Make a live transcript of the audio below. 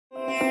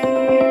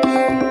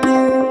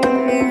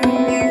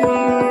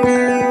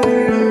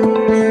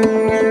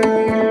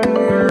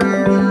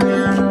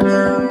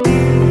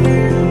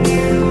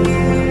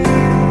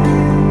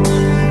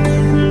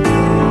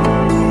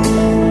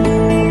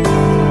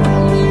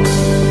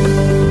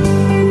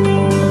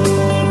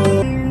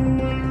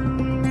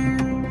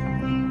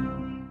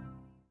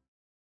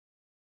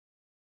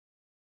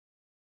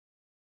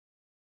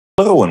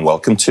Hello and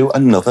welcome to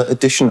another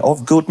edition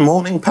of Good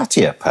Morning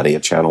Pattaya,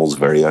 Pattaya Channel's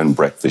very own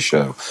breakfast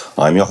show.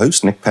 I'm your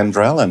host, Nick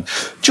Pendrell, and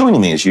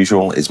joining me as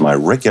usual is my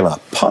regular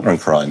partner in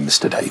crime,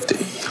 Mr. Dave D.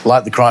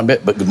 Like the crime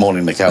bit, but good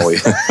morning, Nick, how are you?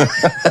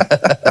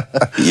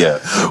 Yeah,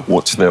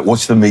 watch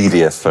the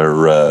media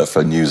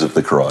for news of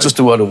the crime. Just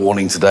a word of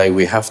warning today,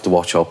 we have to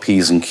watch our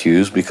P's and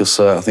Q's because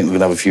I think we're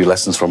going to have a few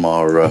lessons from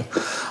our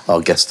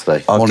guest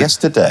today. Our guest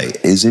today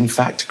is, in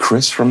fact,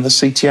 Chris from the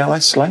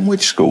CTLS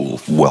language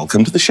school.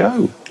 Welcome to the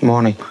show.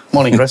 Morning.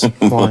 Morning, Chris.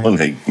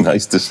 Morning.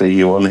 Nice to see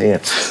you on here.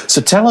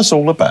 So tell us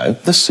all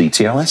about the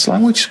CTLS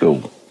language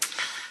school.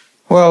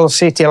 Well,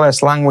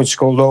 CTLS language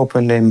school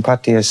opened in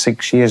Pattaya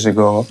 6 years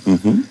ago.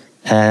 Mm-hmm.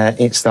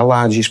 It's the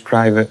largest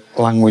private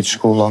language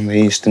school on the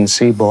eastern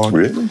seaboard.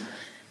 Really?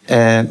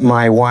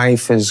 My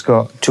wife has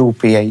got 2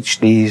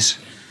 PhDs,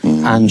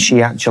 and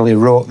she actually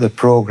wrote the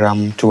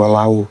program to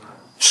allow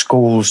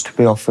schools to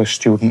be offered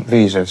student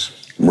visas.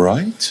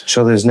 Right.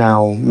 So there's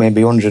now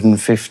maybe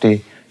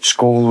 150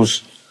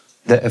 schools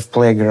that have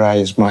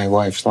plagiarised my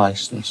wife's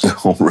licence.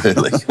 Oh,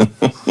 really?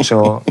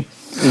 So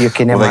you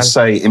can imagine. Well, they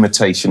say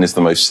imitation is the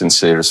most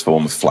sincerest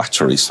form of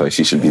flattery, so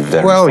she should be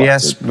very Well, flattered.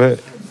 yes, but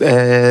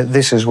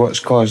this is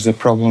what's caused the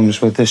problems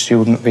with the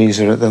student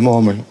visa at the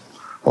moment.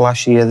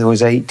 Last year there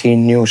was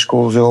 18 new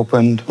schools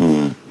opened,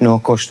 no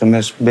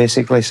customers,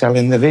 basically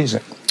selling the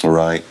visa.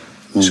 Right.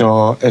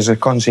 So as a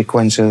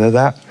consequence of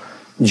that,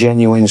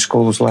 genuine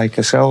schools like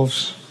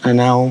ourselves are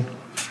now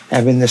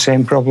having the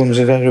same problems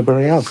as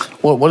everybody else.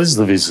 What is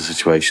the visa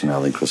situation now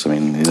then, Chris? I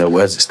mean, you know,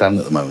 where does it stand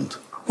at the moment?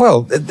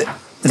 Well,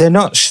 they're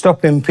not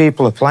stopping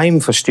people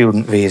applying for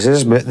student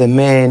visas, but the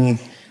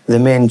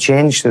main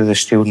change to the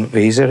student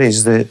visa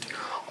is that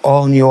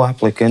all new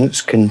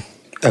applicants can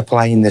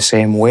apply in the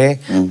same way.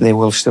 They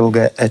will still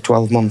get a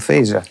 12-month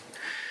visa.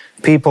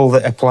 People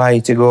that apply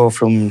to go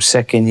from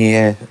first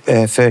year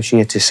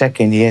to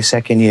second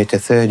year to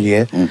third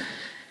year,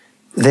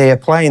 they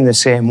apply in the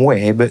same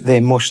way, but they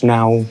must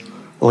now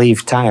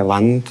leave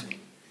Thailand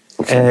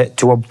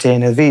to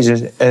obtain a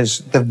visa, as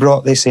they've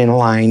brought this in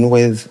line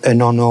with a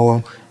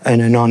non-O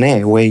and a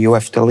non-A, where you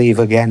have to leave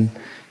again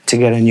to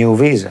get a new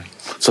visa.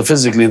 So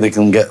physically they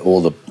can get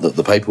all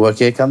the paperwork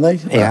here, can they?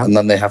 Yeah. And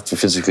then they have to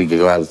physically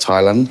go out of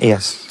Thailand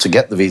Yes. to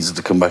get the visa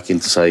to come back in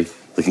to say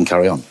they can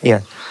carry on.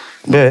 Yeah,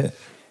 but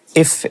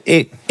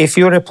if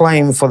you're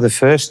applying for the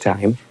first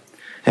time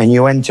and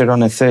you enter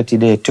on a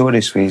 30-day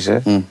tourist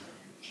visa,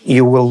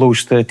 you will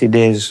lose 30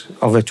 days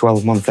of a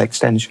 12-month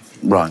extension.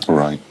 Right.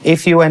 Right.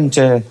 If you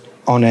enter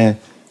on a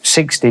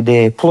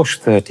 60-day plus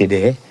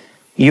 30-day,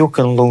 you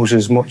can lose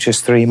as much as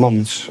 3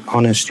 months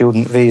on a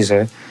student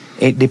visa.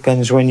 It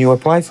depends when you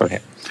apply for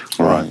it.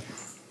 Right.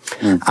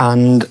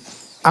 And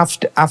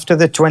after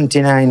the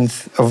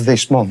 29th of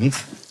this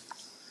month,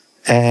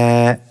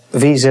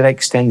 visa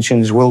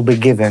extensions will be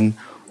given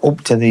up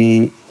to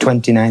the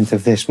 29th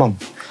of this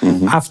month.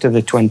 After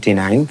the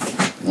 29th,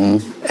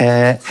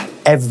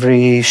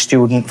 every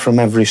student from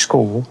every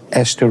school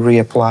has to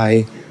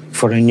reapply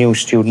for a new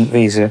student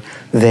visa.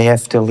 They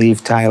have to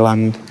leave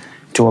Thailand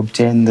to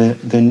obtain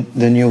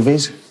the new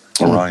visa.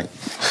 Right.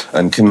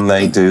 And can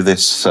they do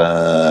this,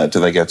 do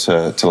they go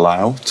to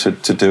Laos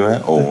to do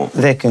it, or...?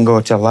 They can go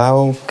to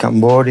Laos,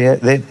 Cambodia.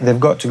 They've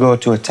got to go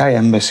to a Thai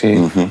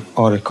embassy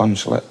or a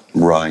consulate.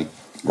 Right,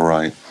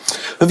 right.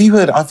 Have you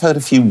heard, I've heard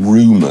a few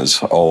rumours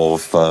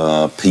of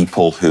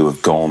people who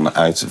have gone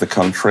out of the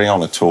country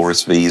on a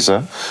tourist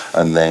visa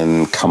and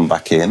then come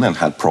back in and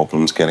had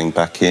problems getting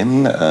back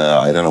in.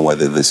 I don't know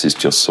whether this is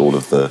just sort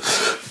of the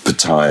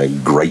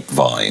Pattaya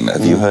grapevine.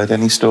 Have you heard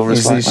any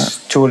stories like that? Is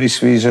this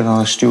tourist visa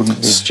or student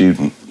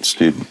visa?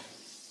 Student.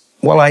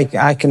 Well,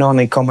 I can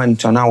only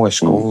comment on our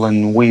school,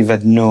 and we've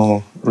had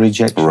no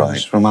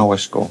rejections from our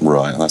school.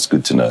 Right, that's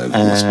good to know. It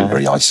must be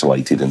very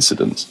isolated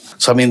incidents.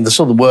 So, I mean, the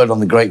sort of word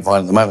on the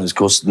grapevine at the moment is, of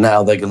course,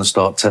 now they're going to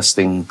start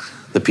testing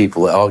the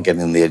people that are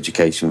getting the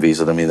education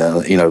visa. I mean,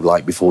 you know,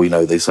 like before, you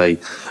know, they say,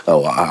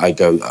 oh, I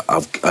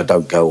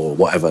don't go, or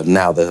whatever.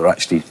 Now they're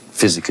actually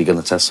physically going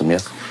to test them, yeah?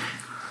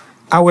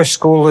 Our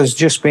school has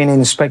just been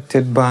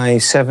inspected by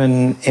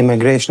 7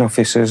 immigration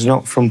officers,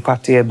 not from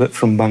Pattaya, but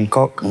from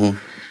Bangkok.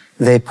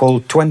 They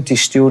pulled 20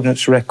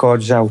 students'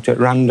 records out at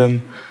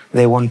random.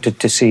 They wanted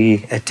to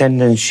see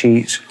attendance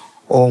sheets,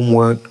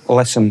 homework,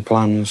 lesson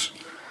plans.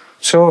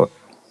 So,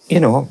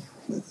 you know,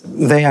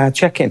 they are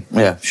checking.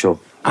 Yeah, sure.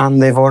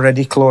 And they've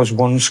already closed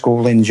one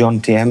school in John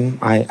TM.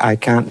 I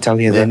can't tell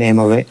you the name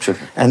of it. Sure.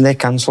 And they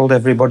cancelled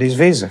everybody's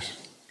visas.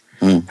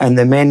 And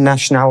the main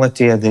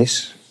nationality of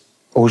this,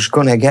 who's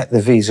going to get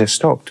the visa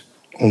stopped,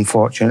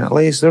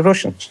 unfortunately, is the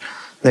Russians.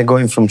 They're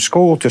going from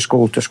school to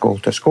school to school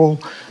to school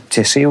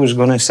to see who's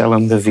going to sell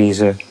them the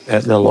visa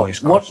at the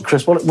lowest cost.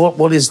 Chris,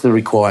 what is the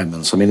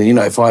requirements? I mean, you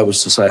know, if I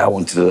was to say I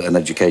wanted an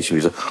education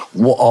visa,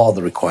 what are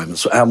the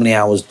requirements? How many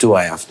hours do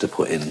I have to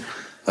put in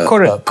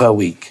per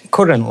week?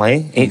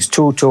 Currently, it's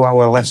 2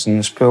 2-hour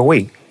lessons per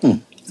week.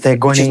 They're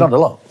going. Which is not a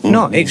lot.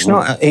 No, it's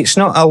not. It's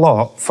not a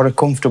lot for a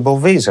comfortable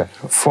visa.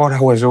 4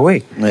 hours a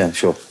week. Yeah,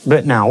 sure.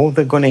 But now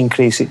they're going to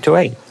increase it to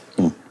 8.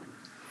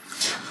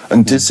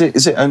 And is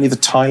it only the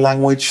Thai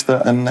language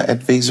that an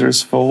ed visa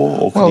is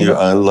for, or can you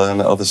learn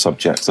other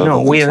subjects?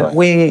 No,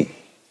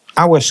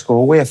 our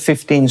school, we have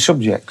 15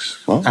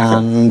 subjects. Okay.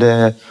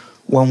 And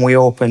when we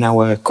open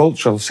our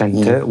cultural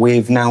centre,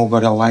 we've now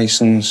got a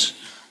licence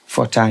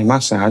for Thai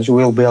massage.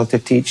 We'll be able to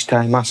teach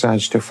Thai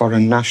massage to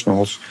foreign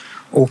nationals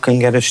who can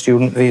get a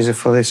student visa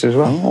for this as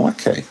well. Oh,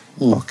 okay.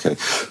 Okay.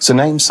 So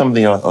name some of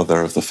the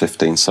other of the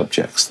 15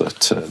 subjects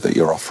that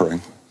you're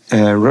offering.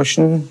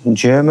 Russian,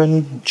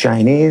 German,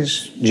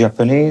 Chinese,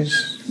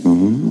 Japanese,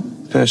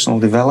 personal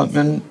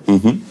development,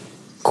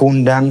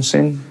 kun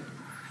dancing.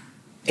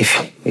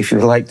 If you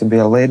like to be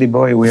a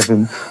ladyboy,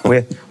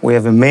 we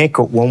have a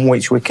makeup one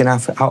which we can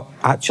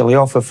actually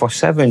offer for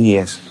 7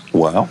 years.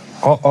 Wow.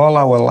 All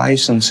our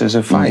licenses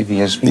are 5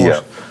 years.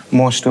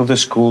 Most other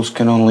schools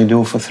can only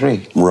do for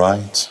 3.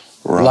 Right.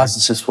 Right.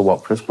 Licenses for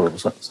what, Chris? What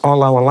was that?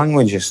 All our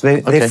languages.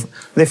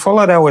 They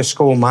followed our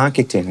school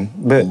marketing,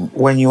 but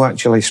when you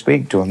actually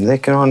speak to them, they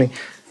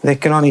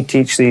can only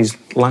teach these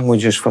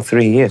languages for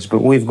 3 years.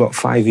 But we've got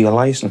 5-year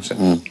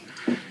licenses.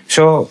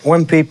 So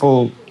when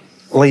people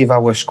leave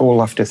our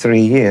school after 3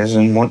 years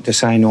and want to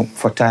sign up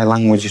for Thai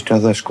languages to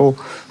other school,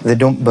 they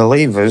don't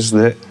believe us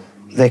that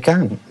they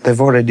can't. They've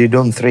already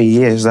done 3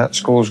 years. That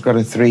school's got a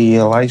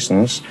 3-year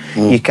licence.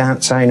 You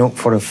can't sign up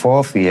for a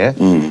 4th year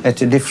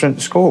at a different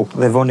school.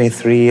 They've only a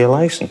 3-year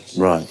licence.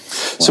 Right.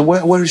 So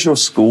where is your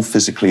school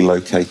physically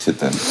located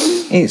then?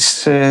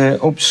 It's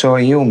up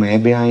Soy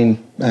Yume behind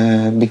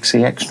Big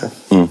C Extra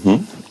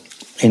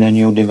in a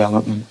new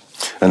development.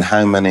 And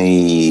how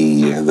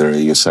many,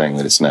 you're saying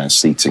that it's now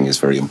seating is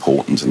very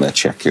important and they're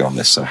checking on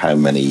this, so how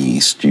many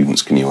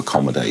students can you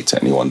accommodate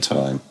at any one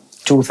time?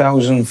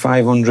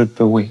 2,500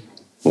 per week.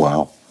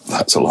 Wow,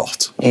 that's a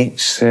lot.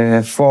 It's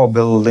 4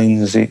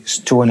 buildings, it's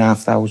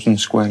 2,500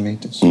 square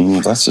metres.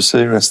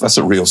 That's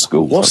a real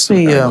school. What's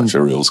very much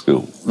a real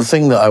school. The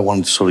thing that I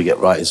want to sort of get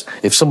right is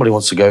if somebody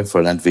wants to go for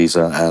an ed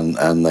visa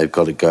and they've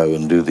got to go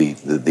and do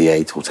the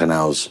 8 or 10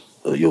 hours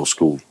at your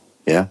school,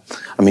 yeah?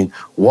 I mean,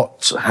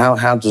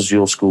 how does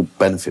your school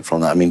benefit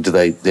from that? I mean, do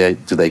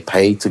they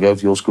pay to go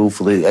to your school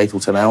for the 8 or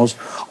 10 hours,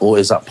 or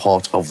is that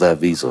part of their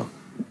visa?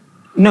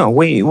 No,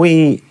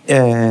 we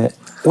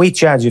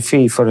charge a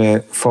fee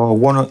for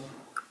one.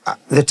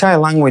 The Thai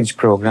language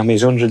program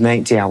is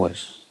 180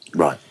 hours.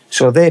 Right.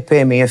 So they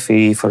pay me a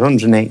fee for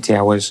 180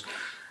 hours.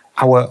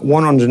 Our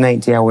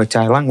 180-hour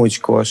Thai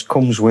language course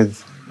comes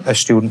with a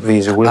student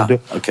visa. We'll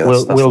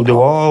do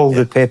all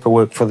the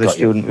paperwork for the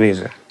student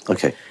visa.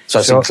 Okay.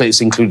 So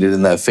it's included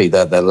in their fee,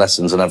 their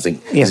lessons and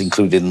everything is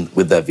included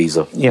with their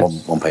visa,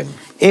 one payment.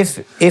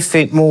 If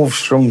it moves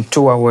from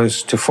 2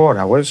 hours to 4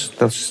 hours,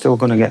 they're still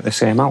going to get the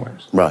same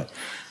hours. Right.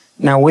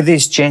 Now, with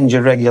this change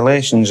of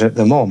regulations at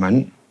the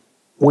moment,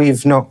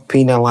 we've not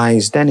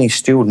penalised any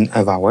student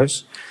of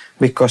ours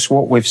because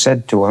what we've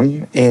said to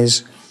them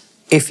is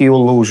if you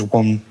lose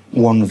one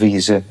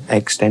visa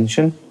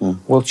extension,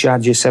 we'll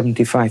charge you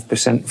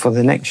 75% for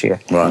the next year.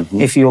 Right.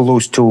 If you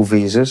lose 2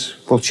 visas,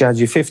 we'll charge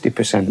you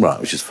 50%. Right,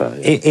 which is fair.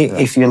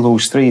 If you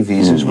lose 3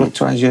 visas, we'll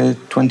charge you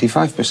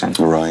 25%.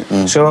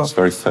 Right. So that's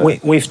very fair.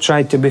 We've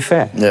tried to be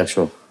fair. Yeah,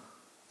 sure.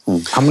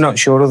 I'm not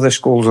sure other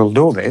schools will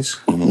do this.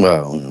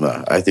 Well,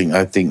 no, I think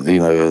you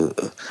know,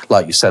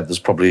 like you said, there's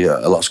probably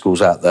a lot of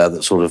schools out there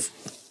that sort of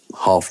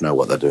half know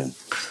what they're doing.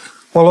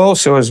 Well,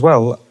 also as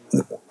well,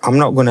 I'm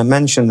not going to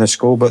mention the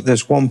school, but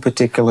there's one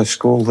particular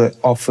school that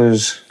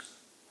offers,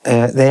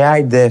 they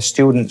hide their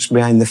students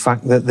behind the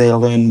fact that they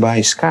learn by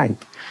Skype.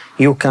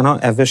 You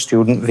cannot have a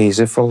student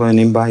visa for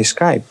learning by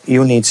Skype.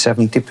 You need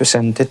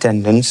 70%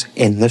 attendance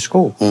in the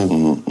school.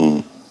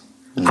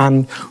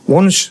 And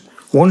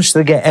once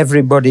they get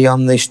everybody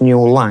on this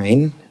new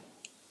line,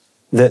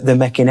 that they're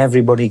making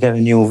everybody get a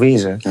new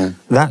visa,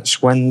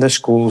 that's when the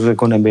schools are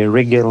going to be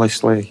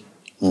rigorously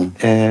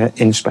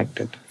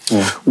inspected.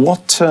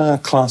 What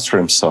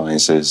classroom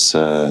sizes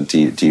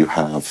do you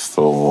have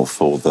for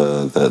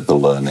the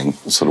learning?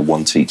 Sort of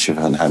one teacher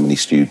and how many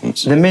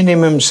students? The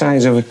minimum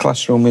size of a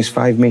classroom is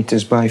 5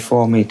 metres by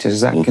 4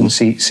 metres. That can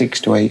seat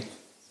 6 to 8.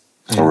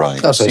 Right.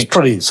 Oh, so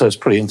it's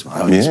pretty intimate.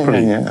 I mean, it's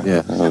pretty,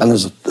 yeah. And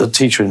there's a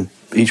teacher in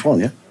each one,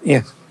 yeah?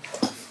 Yeah.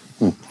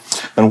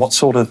 And what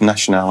sort of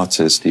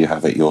nationalities do you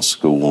have at your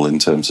school in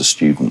terms of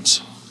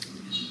students?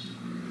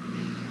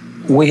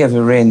 We have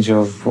a range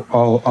of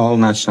all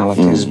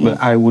nationalities, but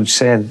I would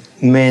say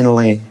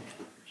mainly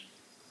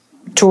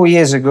 2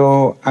 years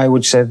ago, I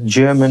would say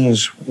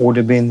Germans would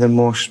have been the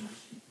most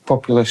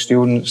popular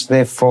students.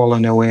 They've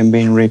fallen away and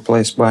been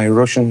replaced by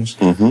Russians.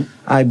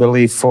 I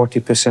believe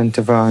 40%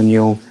 of our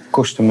new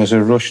customers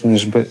are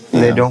Russians, but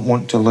they don't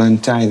want to learn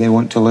Thai, they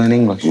want to learn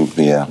English.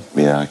 Yeah,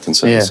 I can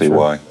certainly see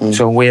why.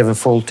 So we have a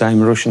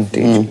full-time Russian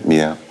teacher.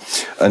 Yeah.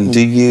 And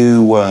do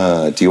you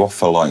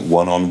offer like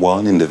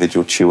one-on-one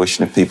individual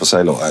tuition if people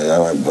say, look,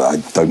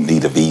 I don't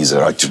need a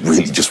visa, I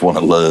just want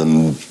to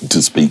learn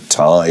to speak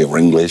Thai or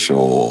English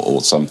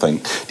or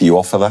something? Do you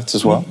offer that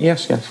as well?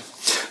 Yes.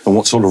 And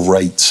what sort of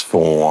rates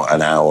for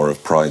an hour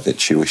of private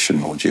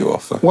tuition would you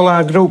offer? Well,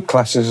 our group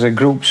classes are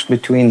groups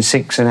between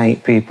 6 and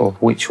 8 people,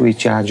 which we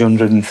charge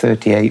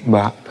 138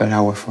 baht per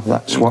hour for.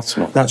 That's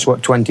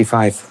what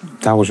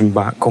 25,000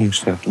 baht comes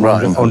to.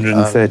 Right.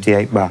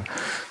 138 baht.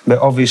 But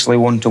obviously,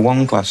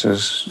 one-to-one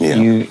classes,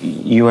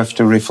 you have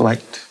to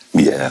reflect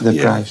the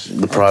price.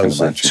 The price.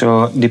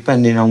 So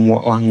depending on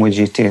what language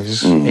it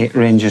is, it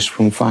ranges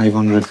from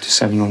 500 to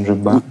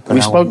 700 baht per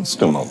hour.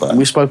 Still not bad.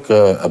 We spoke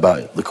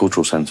about the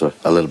cultural centre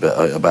a little bit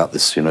about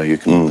this. You know, you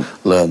can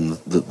learn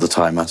the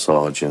Thai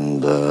massage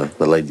and the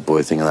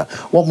ladyboy thing and that.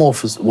 What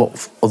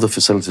other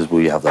facilities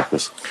will you have there,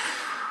 Chris?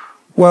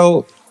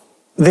 Well,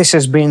 this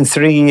has been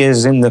 3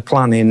 years in the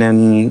planning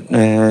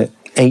and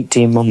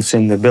 18 months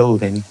in the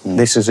building.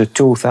 This is a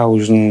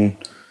 2,000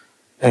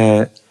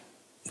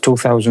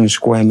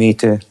 square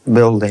metre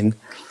building.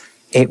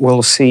 It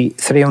will seat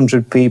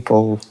 300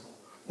 people.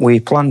 We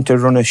plan to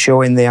run a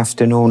show in the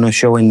afternoon, a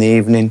show in the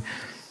evening,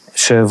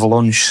 serve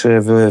lunch,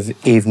 serve an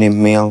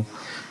evening meal,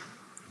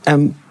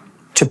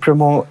 to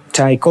promote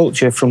Thai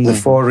culture from the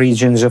 4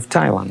 regions of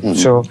Thailand.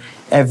 So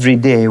every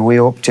day we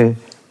hope to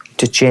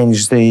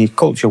change the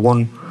culture.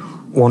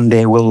 One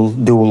day we'll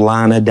do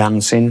Lana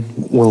dancing,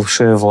 we'll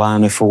serve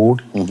Lana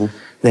food.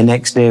 The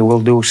next day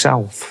we'll do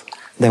South,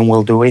 then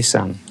we'll do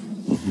Isan.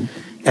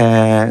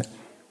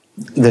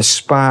 The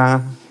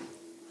spa,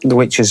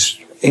 which is,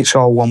 it's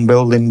all one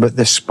building, but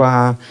the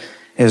spa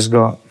has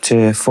got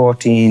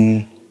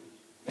 14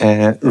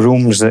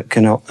 rooms that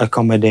can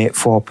accommodate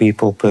 4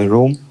 people per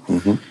room.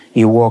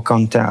 You walk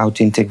out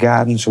into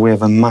gardens. We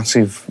have a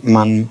massive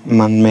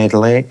man-made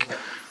lake.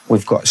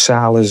 We've got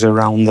salas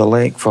around the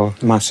lake for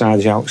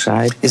massage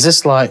outside. Is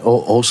this like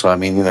also? I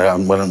mean, you know,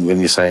 when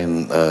you're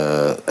saying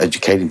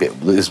educating bit,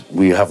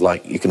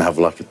 you can have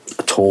like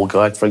a tour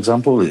guide, for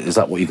example. Is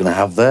that what you're going to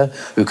have there?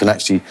 Who can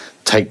actually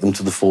take them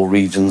to the 4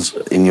 regions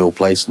in your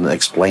place and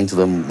explain to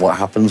them what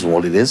happens and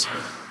what it is?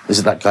 Is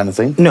it that kind of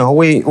thing? No,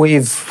 we've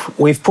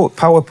put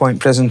PowerPoint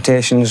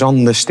presentations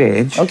on the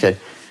stage. Okay.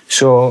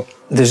 So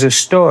there's a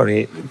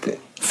story.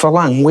 For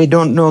long, we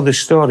don't know the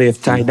story of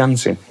Thai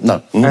dancing.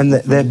 No. And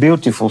they're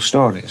beautiful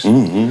stories.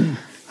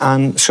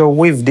 And so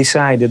we've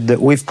decided that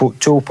we've put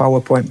 2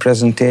 PowerPoint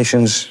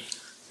presentations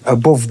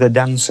above the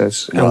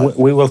dancers. And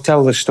we will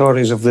tell the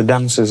stories of the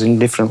dancers in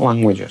different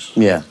languages.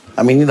 Yeah.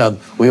 I mean, you know,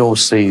 we all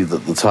see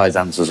that the Thai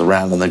dancers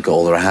around and they've got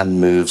all their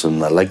hand moves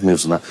and their leg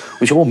moves and that,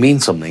 which all mean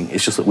something.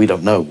 It's just that we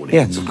don't know what it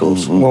means, of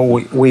course. Well,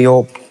 we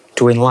hope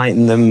to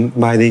enlighten them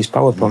by these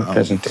PowerPoint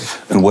presentations.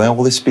 And where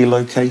will this be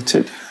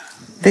located?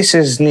 This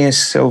is near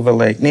Silver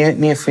Lake,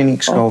 near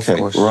Phoenix Golf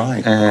Course.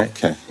 Right,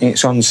 okay.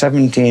 It's on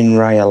 17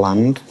 Raya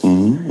land.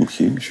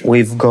 Huge.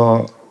 We've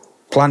got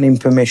planning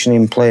permission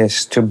in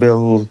place to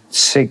build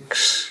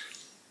 6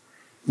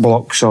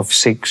 blocks of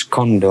 6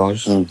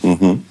 condos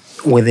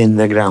within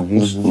the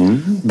grounds,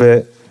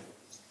 but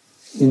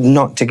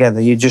not together.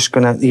 You're just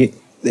gonna.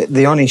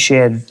 The only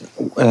shared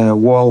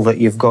wall that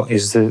you've got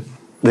is the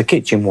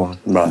kitchen wall.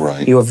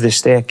 Right. You have the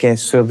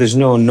staircase, so there's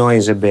no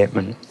noise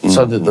abatement.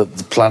 So the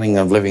planning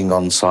of living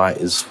on site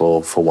is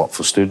for what?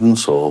 For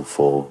students or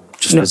for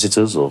just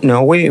visitors? Or?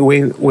 No,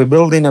 we're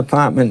building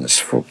apartments,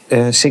 for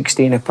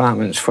 16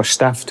 apartments for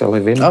staff to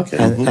live in. Okay.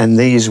 And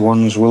these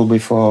ones will be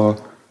for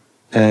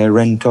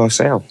rent or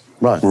sale.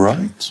 Right.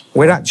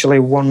 We're actually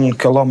 1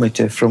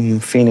 kilometre from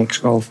Phoenix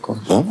Golf Course.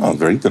 Oh,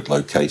 very good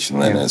location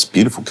then. It's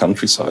beautiful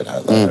countryside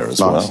out there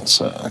as well,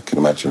 so I can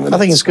imagine that. I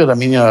think it's good. I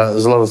mean, you know,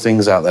 there's a lot of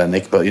things out there,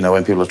 Nick, but, you know,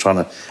 when people are trying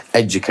to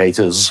educate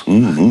us,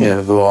 you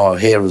know, who are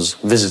here as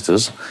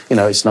visitors, you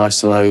know, it's nice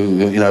to know,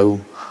 you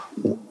know,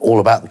 all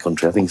about the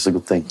country. I think it's a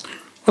good thing.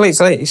 Well, it's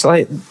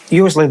like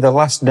usually the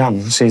last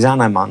dance is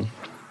Anaman,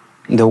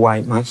 the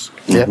white mask.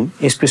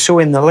 He's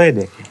pursuing the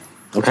lady.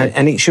 Okay.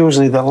 And it's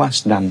usually the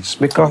last dance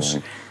because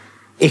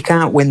he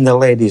can't win the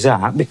lady's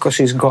heart because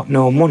he's got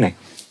no money.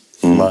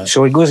 Right.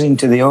 So he goes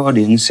into the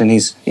audience and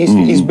he's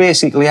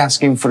basically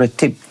asking for a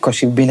tip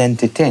because you've been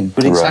entertained,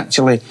 but it's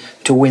actually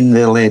to win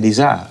the lady's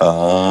heart.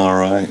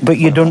 Right. But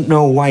you don't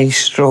know why he's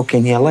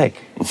stroking your leg.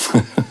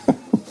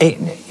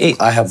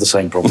 I have the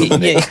same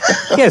problem.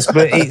 Yes,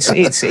 but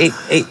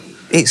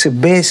it's a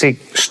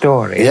basic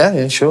story.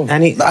 Yeah, sure.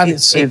 And it's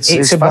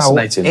about,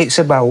 fascinating. It's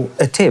about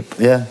a tip.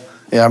 Yeah.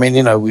 I mean,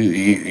 you know,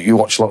 you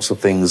watch lots of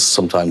things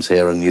sometimes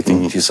here, and you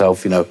think to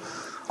yourself, you know,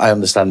 I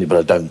understand it, but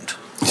I don't.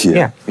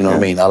 Yeah. You know what I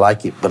mean? I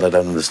like it, but I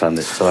don't understand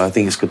it. So I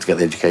think it's good to get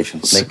the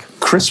education. Nick?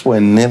 Chris, we're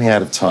nearly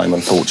out of time,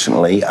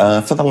 unfortunately.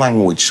 For the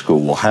language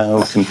school,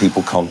 how can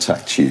people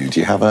contact you?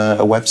 Do you have a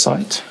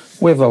website?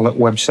 We have a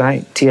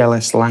website,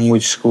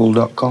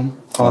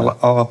 tlslanguageschool.com.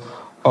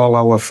 All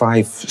our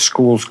 5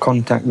 schools'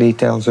 contact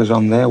details is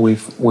on there. We've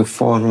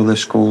 4 other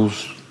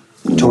schools,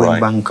 2 in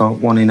Bangkok,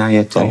 1 in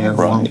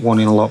Ayutthaya, 1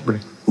 in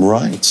Lopburi.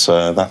 Right,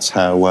 so that's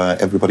how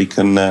everybody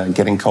can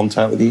get in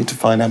contact with you to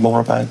find out more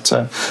about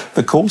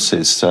the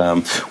courses.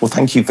 Well,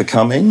 thank you for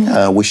coming.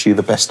 Wish you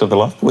the best of the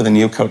luck with the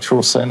new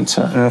cultural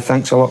centre.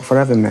 Thanks a lot for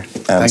having me.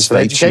 And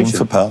stay tuned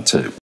for part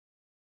 2.